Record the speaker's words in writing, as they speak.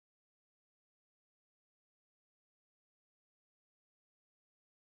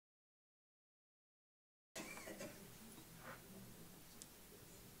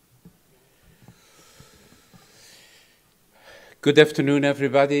Good afternoon,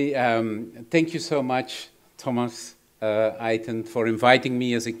 everybody. Thank you so much, Thomas Eiten, for inviting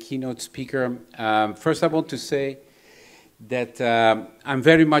me as a keynote speaker. First, I want to say that I'm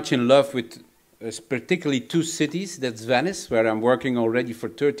very much in love with particularly two cities. That's Venice, where I'm working already for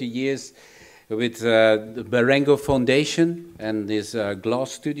 30 years with the Berengo Foundation and this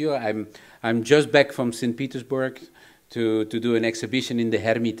glass studio. I'm just back from St. Petersburg to do an exhibition in the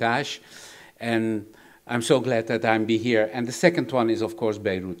Hermitage, and I'm so glad that I'm here. And the second one is, of course,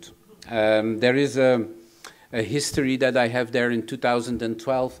 Beirut. There is a history that I have there. In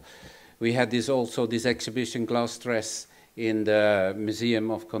 2012. We had this exhibition, Glass Dress, in the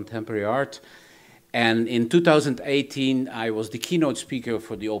Museum of Contemporary Art. And in 2018, I was the keynote speaker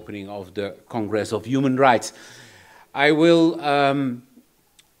for the opening of the Congress of Human Rights. I will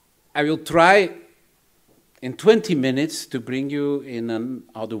try in 20 minutes to bring you in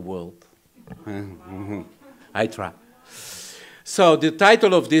another world. I try. So the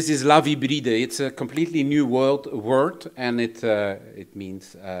title of this is La Vie Bride. It's a completely new word, and it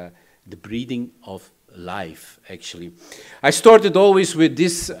means the breeding of life, actually. I started always with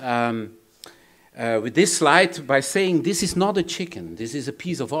this slide by saying this is not a chicken, this is a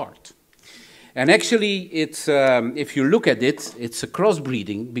piece of art. And actually, it's, if you look at it, it's a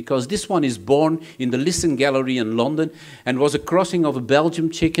crossbreeding, because this one is born in the Listen Gallery in London and was a crossing of a Belgian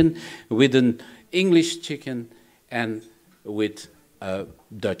chicken with an English chicken and with a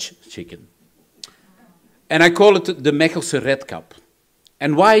Dutch chicken. And I call it the Mechelse Redkap.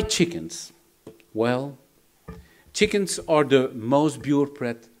 And why chickens? Well, chickens are the most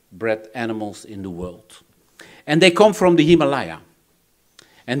purebred animals in the world. And they come from the Himalaya.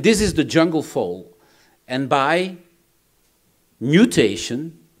 And this is the jungle fowl. And by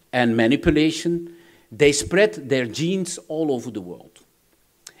mutation and manipulation, they spread their genes all over the world.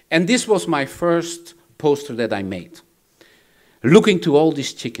 And this was my first poster that I made, looking to all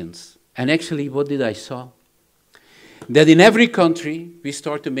these chickens. And actually, what did I saw? That in every country, we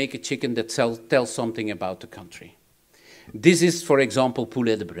start to make a chicken that tells something about the country. This is, for example,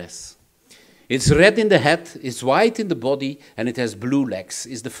 poulet de Bresse. It's red in the head, it's white in the body, and it has blue legs.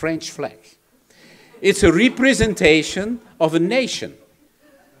 It's the French flag. It's a representation of a nation.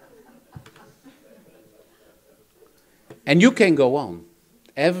 And you can go on.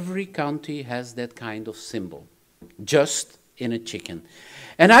 Every country has that kind of symbol, just in a chicken.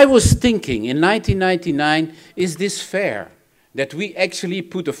 And I was thinking, in 1999, is this fair that we actually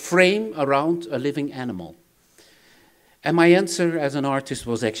put a frame around a living animal? And my answer as an artist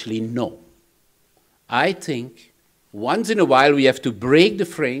was actually no. I think once in a while we have to break the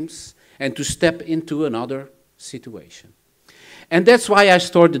frames and to step into another situation. And that's why I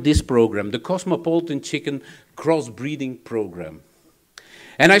started this program, the Cosmopolitan Chicken Crossbreeding Program.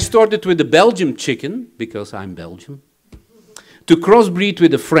 And I started with the Belgian chicken, because I'm Belgian, to crossbreed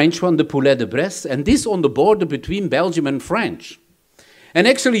with the French one, the poulet de Bresse, and this on the border between Belgium and France. And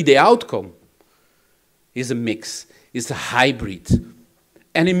actually the outcome is a mix, is a hybrid.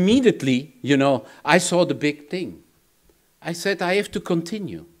 And immediately, you know, I saw the big thing. I said, I have to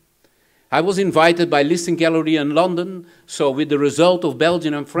continue. I was invited by Listen Gallery in London, so with the result of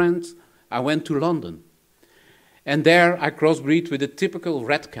Belgium and France, I went to London. And there I crossbreed with a typical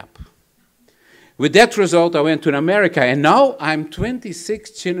redkap. With that result, I went to America, and now I'm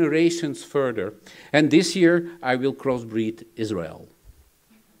 26 generations further. And this year, I will crossbreed Israel.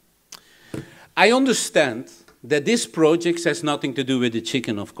 I understand that this project has nothing to do with the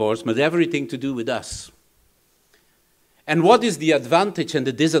chicken, of course, but everything to do with us. And what is the advantage and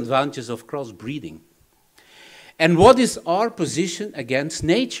the disadvantages of crossbreeding? And what is our position against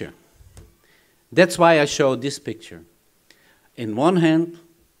nature? That's why I showed this picture. In one hand,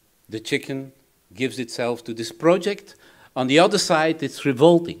 the chicken gives itself to this project. On the other side, it's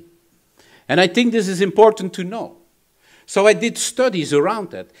revolting. And I think this is important to know. So I did studies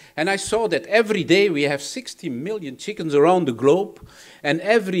around that, and I saw that every day we have 60 million chickens around the globe, and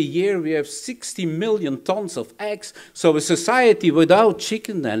every year we have 60 million tons of eggs. So a society without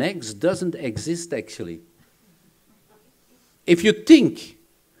chicken and eggs doesn't exist, actually. If you think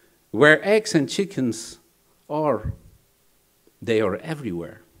where eggs and chickens are, they are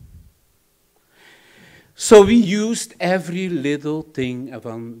everywhere. So we used every little thing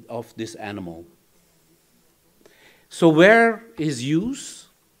of this animal. So where is use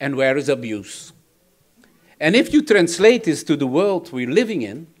and where is abuse? And if you translate this to the world we're living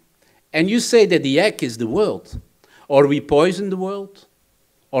in, and you say that the egg is the world, are we poisoning the world,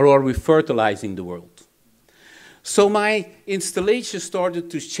 or are we fertilizing the world? So my installation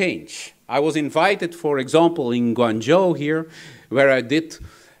started to change. I was invited, for example, in Guangzhou here, where I did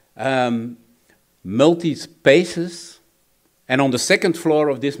multi-spaces, And on the second floor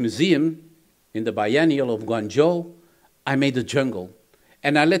of this museum, in the biennial of Guangzhou, I made a jungle.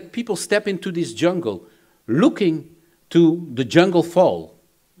 And I let people step into this jungle, looking to the jungle fall.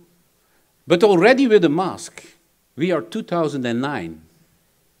 But already with a mask, we are 2009.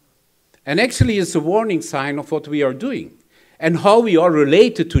 And actually it's a warning sign of what we are doing and how we are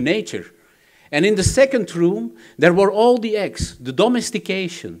related to nature. And in the second room, there were all the eggs, the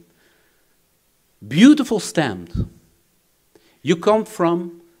domestication, beautiful stamped. You come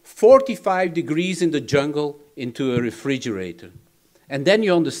from 45 degrees in the jungle into a refrigerator. And then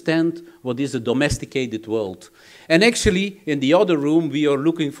you understand what is a domesticated world. And actually, in the other room, we are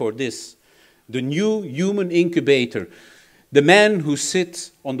looking for this, the new human incubator, the man who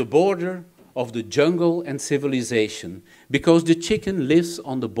sits on the border of the jungle and civilization, because the chicken lives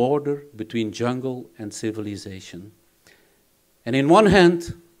on the border between jungle and civilization. And in one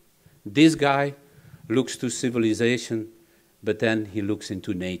hand, this guy looks to civilization, but then he looks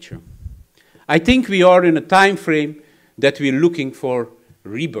into nature. I think we are in a time frame that we're looking for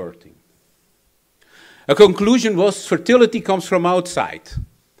rebirthing. A conclusion was fertility comes from outside.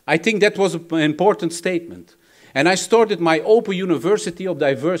 I think that was an important statement. And I started my Open University of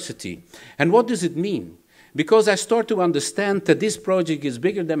Diversity. And what does it mean? Because I start to understand that this project is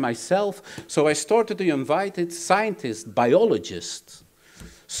bigger than myself, so I started to invite scientists, biologists,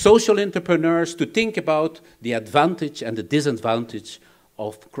 social entrepreneurs to think about the advantage and the disadvantage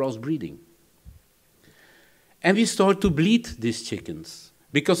of crossbreeding. And we start to bleed these chickens,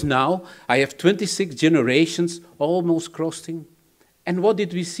 because now I have 26 generations almost crossing. And what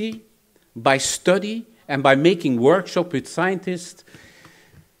did we see? By study and by making workshops with scientists,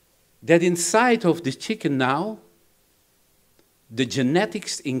 that inside of the chicken now, the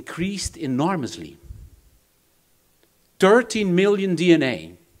genetics increased enormously. 13 million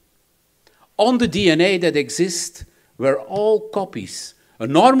DNA. On the DNA that exists were all copies. A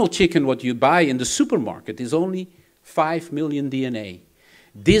normal chicken, what you buy in the supermarket, is only 5 million DNA.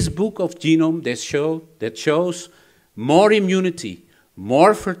 This book of genome that shows more immunity,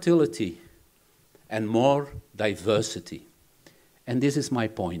 more fertility, and more diversity. And this is my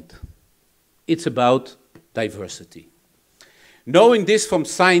point. It's about diversity. Knowing this from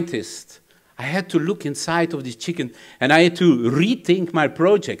scientists, I had to look inside of the chicken and I had to rethink my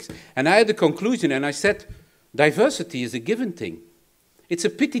projects. And I had a conclusion and I said, diversity is a given thing. It's a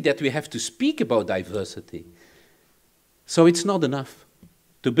pity that we have to speak about diversity. So it's not enough.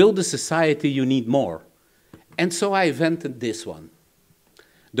 To build a society, you need more. And so I invented this one.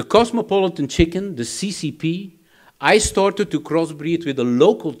 The cosmopolitan chicken, the CCP, I started to crossbreed with a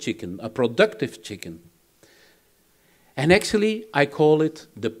local chicken, a productive chicken. And actually, I call it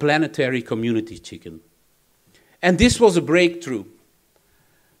the planetary community chicken. And this was a breakthrough.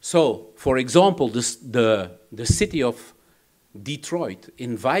 So, for example, the city of Detroit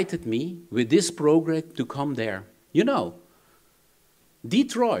invited me with this program to come there. You know,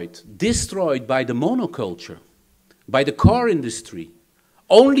 Detroit, destroyed by the monoculture, by the car industry,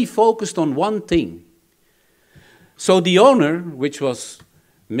 only focused on one thing. So the owner, which was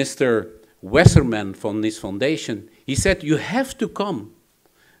Mr. Wesserman from this foundation, he said, you have to come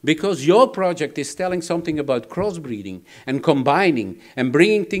because your project is telling something about crossbreeding and combining and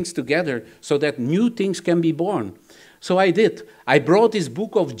bringing things together so that new things can be born. So I did. I brought this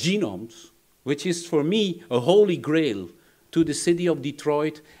book of genomes, which is for me a holy grail, to the city of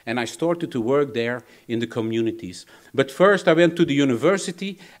Detroit, and I started to work there in the communities. But first I went to the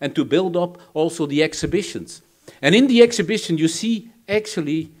university and to build up also the exhibitions. And in the exhibition you see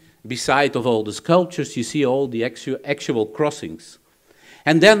actually, beside of all the sculptures, you see all the actual crossings.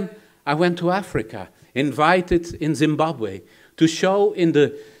 And then I went to Africa, invited in Zimbabwe, to show in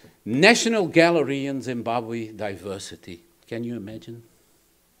the National Gallery in Zimbabwe diversity. Can you imagine?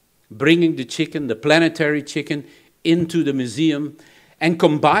 Bringing the chicken, the planetary chicken, into the museum and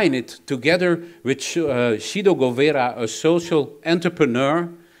combine it together with Shido Govera, a social entrepreneur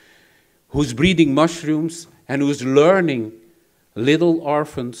who's breeding mushrooms and who's learning little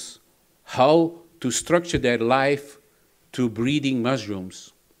orphans how to structure their life to breeding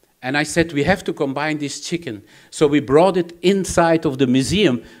mushrooms. And I said, we have to combine this chicken. So we brought it inside of the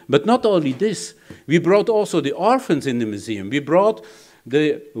museum. But not only this, we brought also the orphans in the museum. We brought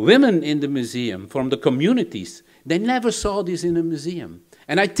the women in the museum from the communities. They never saw this in a museum.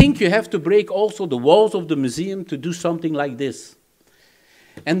 And I think you have to break also the walls of the museum to do something like this.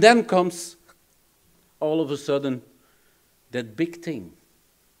 And then comes, all of a sudden, that big thing.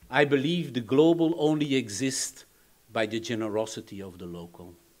 I believe the global only exists by the generosity of the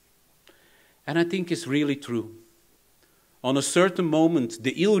local. And I think it's really true. On a certain moment,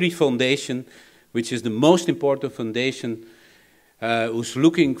 the ILRI Foundation, which is the most important foundation who's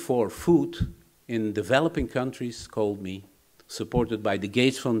looking for food in developing countries called me, supported by the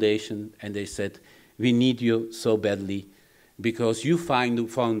Gates Foundation, and they said, we need you so badly because you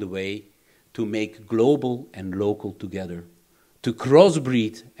found a way to make global and local together, to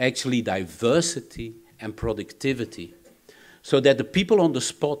crossbreed actually diversity and productivity, so that the people on the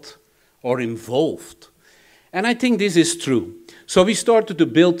spot are involved. And I think this is true. So we started to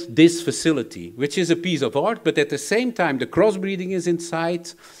build this facility, which is a piece of art, but at the same time the crossbreeding is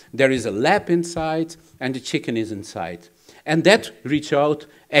inside, there is a lab inside, and the chicken is inside. And that reached out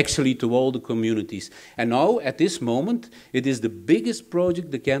actually to all the communities. And now, at this moment, it is the biggest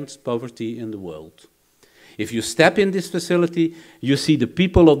project against poverty in the world. If you step in this facility, you see the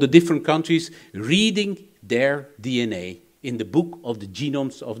people of the different countries reading their DNA in the book of the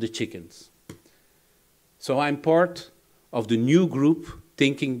genomes of the chickens. So I'm part of the new group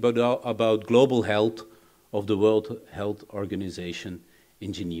thinking about global health of the World Health Organization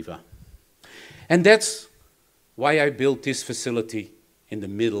in Geneva. And that's why I built this facility in the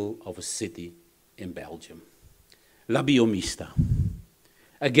middle of a city in Belgium. La Biomista.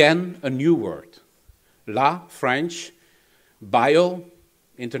 Again, a new word. La, French, bio,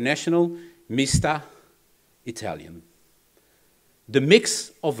 international, mista, Italian. The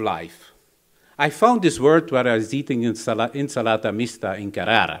mix of life. I found this word where I was eating insalata mista in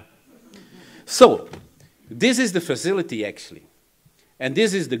Carrara. So, this is the facility actually. And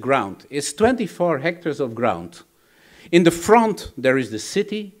this is the ground. It's 24 hectares of ground. In the front, there is the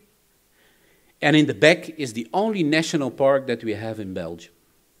city. And in the back is the only national park that we have in Belgium.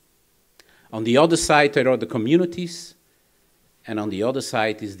 On the other side, there are the communities. And on the other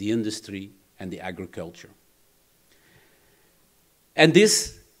side is the industry and the agriculture. And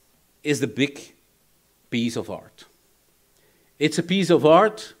this is the big piece of art. It's a piece of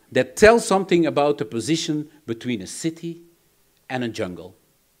art that tells something about the position between a city and a jungle.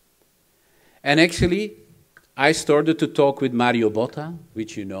 And actually, I started to talk with Mario Botta,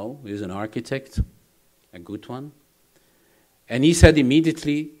 which you know is an architect, a good one. And he said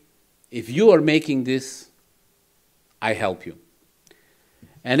immediately, if you are making this, I help you.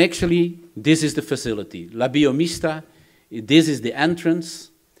 And actually, this is the facility. La Biomista, this is the entrance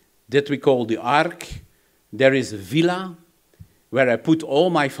that we call the Ark. There is a villa where I put all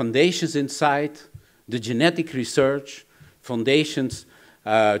my foundations inside, the genetic research, foundations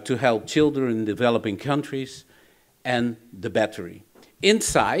to help children in developing countries, and the battery.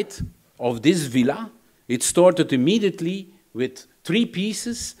 Inside of this villa, it started immediately with 3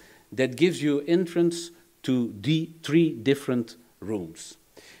 pieces that gives you entrance to the 3 different rooms.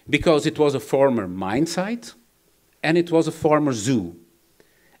 Because it was a former mine site, and it was a former zoo.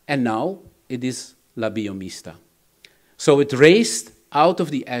 And now it is La Biomista. So it raised out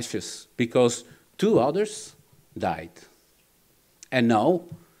of the ashes because 2 others died. And now,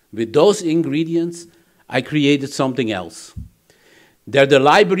 with those ingredients, I created something else. They're the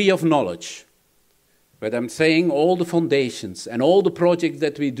library of knowledge. But I'm saying all the foundations and all the projects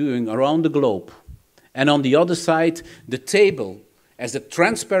that we're doing around the globe. And on the other side, the table as a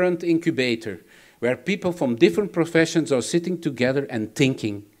transparent incubator where people from different professions are sitting together and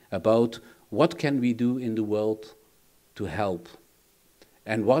thinking about what can we do in the world to help.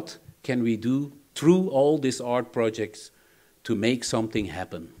 And what can we do through all these art projects to make something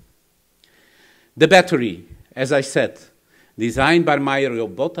happen. The battery, as I said, designed by Mario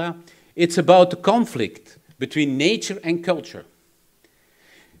Botta, it's about the conflict between nature and culture.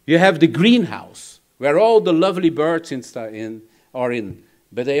 You have the greenhouse, where all the lovely birds are in,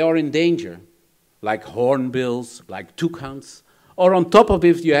 but they are in danger, like hornbills, like toucans. Or on top of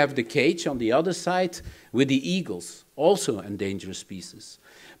it, you have the cage on the other side with the eagles, also an endangered species.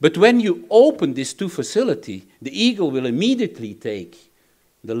 But when you open these 2 facilities, the eagle will immediately take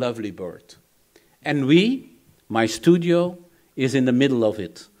the lovely bird. And my studio, is in the middle of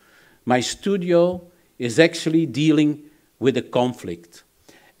it. My studio is actually dealing with a conflict.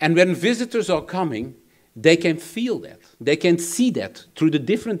 And when visitors are coming, they can feel that. They can see that through the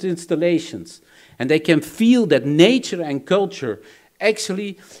different installations. And they can feel that nature and culture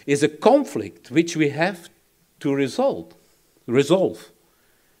actually is a conflict which we have to resolve.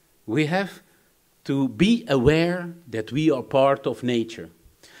 We have to be aware that we are part of nature.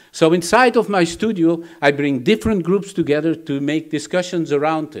 So inside of my studio, I bring different groups together to make discussions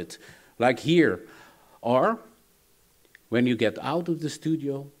around it, like here. Or, when you get out of the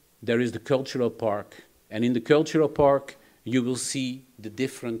studio, there is the cultural park. And in the cultural park, you will see the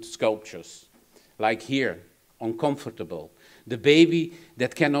different sculptures. Like here, Uncomfortable. The baby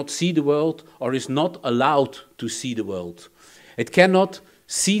that cannot see the world or is not allowed to see the world. It cannot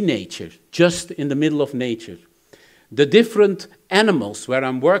see nature, just in the middle of nature. The different animals where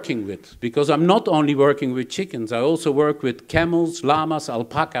I'm working with, because I'm not only working with chickens, I also work with camels, llamas,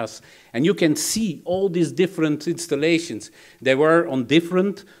 alpacas, and you can see all these different installations. They were on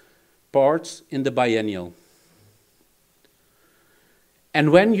different parts in the biennial.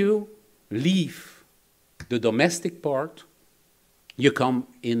 And when you leave the domestic part, you come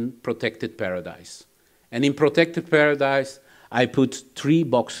in protected paradise. And in protected paradise, I put 3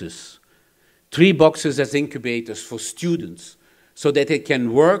 boxes. 3 boxes as incubators for students, so that they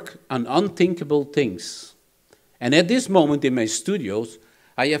can work on unthinkable things. And at this moment in my studios,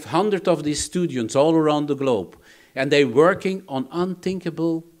 I have hundreds of these students all around the globe, and they're working on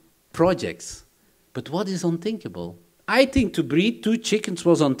unthinkable projects. But what is unthinkable? I think to breed 2 chickens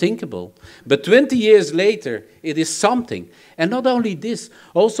was unthinkable, but 20 years later, it is something. And not only this,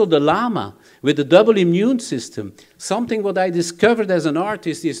 also the llama with the double immune system. Something what I discovered as an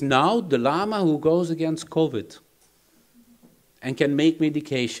artist is now the llama who goes against COVID and can make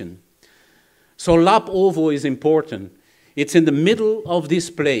medication. So Lab Ovo is important. It's in the middle of this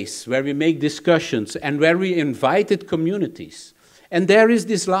place where we make discussions and where we invited communities. And there is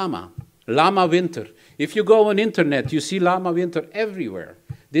this llama, Lama Winter. If you go on internet, you see Lama Winter everywhere.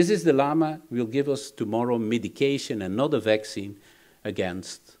 This is the llama who will give us tomorrow medication and not a vaccine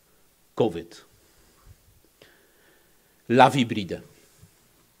against COVID. La Vibride.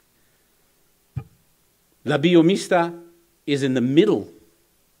 La Biomista is in the middle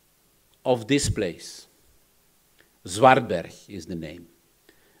of this place. Zwartberg is the name.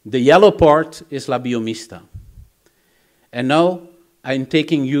 The yellow part is La Biomista. And now I'm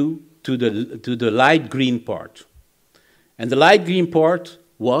taking you to the light green part. And the light green part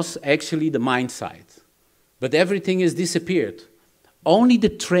was actually the mine site. But everything has disappeared. Only the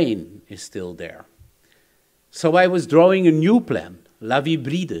train is still there. So I was drawing a new plan, La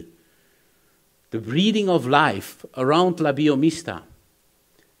Vibride, the breeding of life around La Biomista.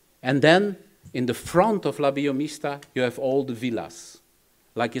 And then in the front of La Biomista, you have all the villas.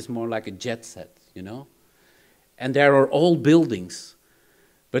 Like it's more like a jet set, you know? And there are all buildings.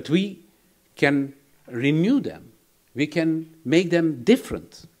 But we can renew them. We can make them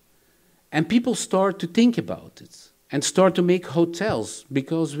different. And people start to think about it and start to make hotels,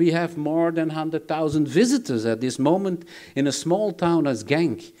 because we have more than 100,000 visitors at this moment in a small town as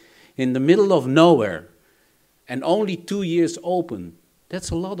Genk, in the middle of nowhere, and only 2 years open.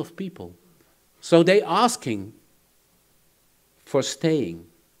 That's a lot of people. So they're asking for staying.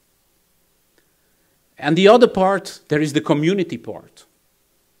 And the other part, there is the community part.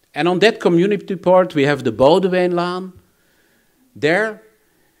 And on that community part, we have the Bodewijnlaan. There,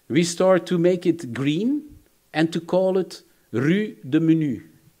 we start to make it green and to call it Rue de Menu.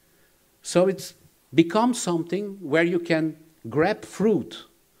 So it's become something where you can grab fruit,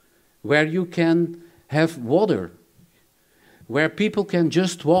 where you can have water, where people can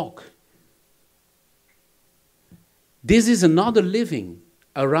just walk. This is another living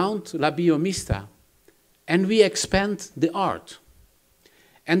around La Biomista, and we expand the art.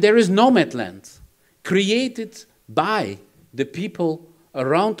 And there is Nomadland, created by the people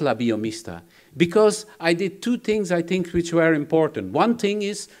around La Biomista, because I did 2 things I think which were important. One thing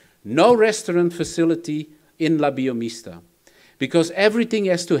is no restaurant facility in La Biomista, because everything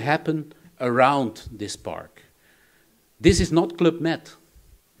has to happen around this park. This is not Club Med.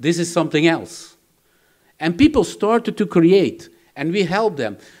 This is something else. And people started to create, and we help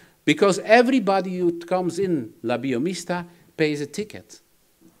them, because everybody who comes in La Biomista pays a ticket.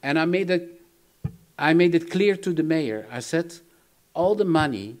 And I made it clear to the mayor. I said, all the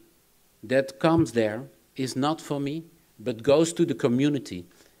money that comes there is not for me, but goes to the community.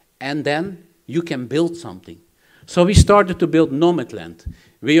 And then you can build something. So we started to build Nomadland.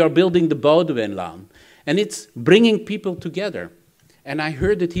 We are building the Bodewijnlaan. And it's bringing people together. And I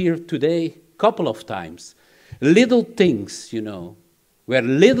heard it here today a couple of times. Little things, you know, where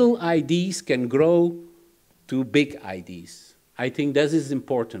little ideas can grow to big ideas. I think that is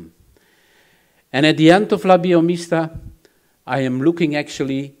important. And at the end of La Biomista, I am looking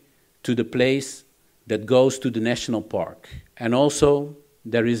actually to the place that goes to the national park. And also,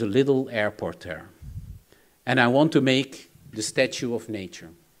 there is a little airport there. And I want to make the Statue of Nature,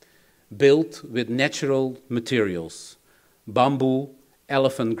 built with natural materials, bamboo,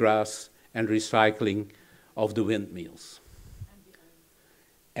 elephant grass, and recycling of the windmills.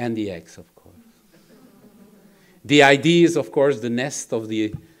 And the eggs, of course. The idea is, of course, the nest of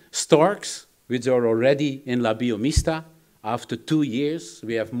the storks, which are already in La Biomista. After 2 years,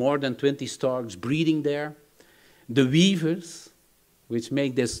 we have more than 20 storks breeding there. The weavers, which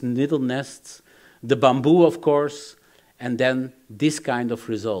make these little nests. The bamboo, of course, and then this kind of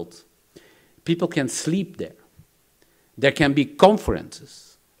result. People can sleep there. There can be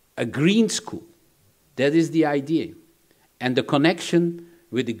conferences, a green school. That is the idea. And the connection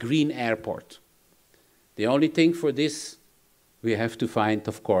with the green airport. The only thing for this, we have to find,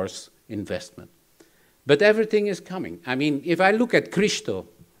 of course, investment. But everything is coming. I mean, if I look at Christo,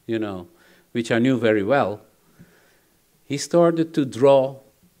 you know, which I knew very well, he started to draw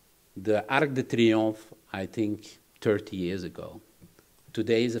the Arc de Triomphe, I think, 30 years ago.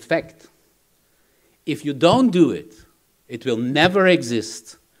 Today is a fact. If you don't do it, it will never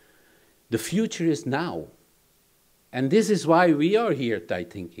exist. The future is now. And this is why we are here, I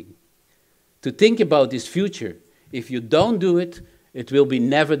thinking. To think about this future. If you don't do it, it will be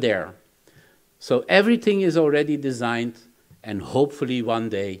never there. So everything is already designed, and hopefully one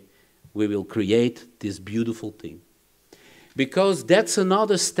day we will create this beautiful thing. Because that's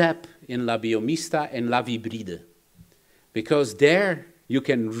another step in La Biomista and La Vibride. Because there you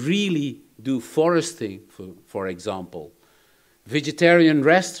can really do foresting, for example. Vegetarian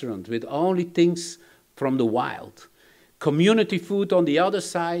restaurant with only things from the wild. Community food on the other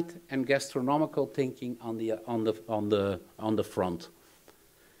side, and gastronomical thinking on the front.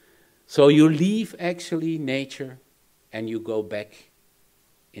 So you leave actually nature and you go back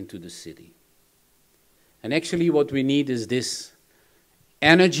into the city. And actually what we need is this: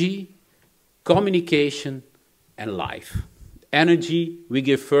 energy, communication, and life. Energy we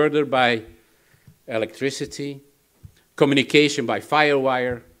give further by electricity, communication by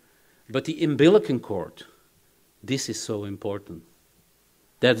firewire, but the umbilical cord, this is so important.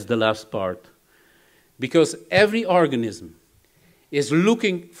 That's the last part. Because every organism is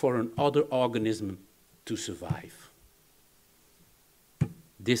looking for another organism to survive.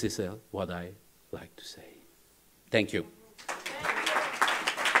 This is what I like to say. Thank you.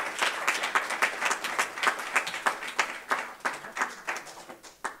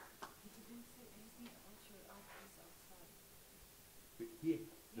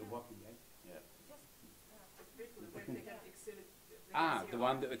 The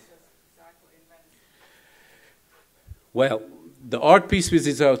one that... Well, the art piece which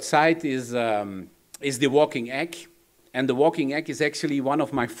is outside is the walking egg. And the walking egg is actually one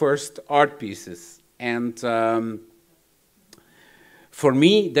of my first art pieces. And for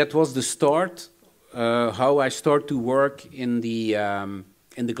me, that was the start, how I started to work in the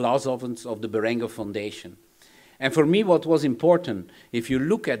glass ovens of the Berengo Foundation. And for me, what was important, if you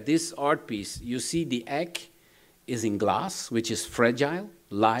look at this art piece, you see the egg is in glass, which is fragile.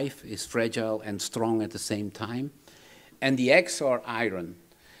 Life is fragile and strong at the same time. And the eggs are iron.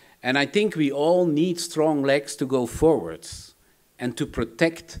 And I think we all need strong legs to go forwards and to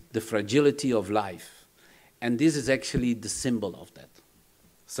protect the fragility of life. And this is actually the symbol of that.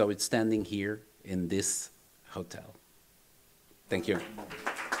 So it's standing here in this hotel. Thank you.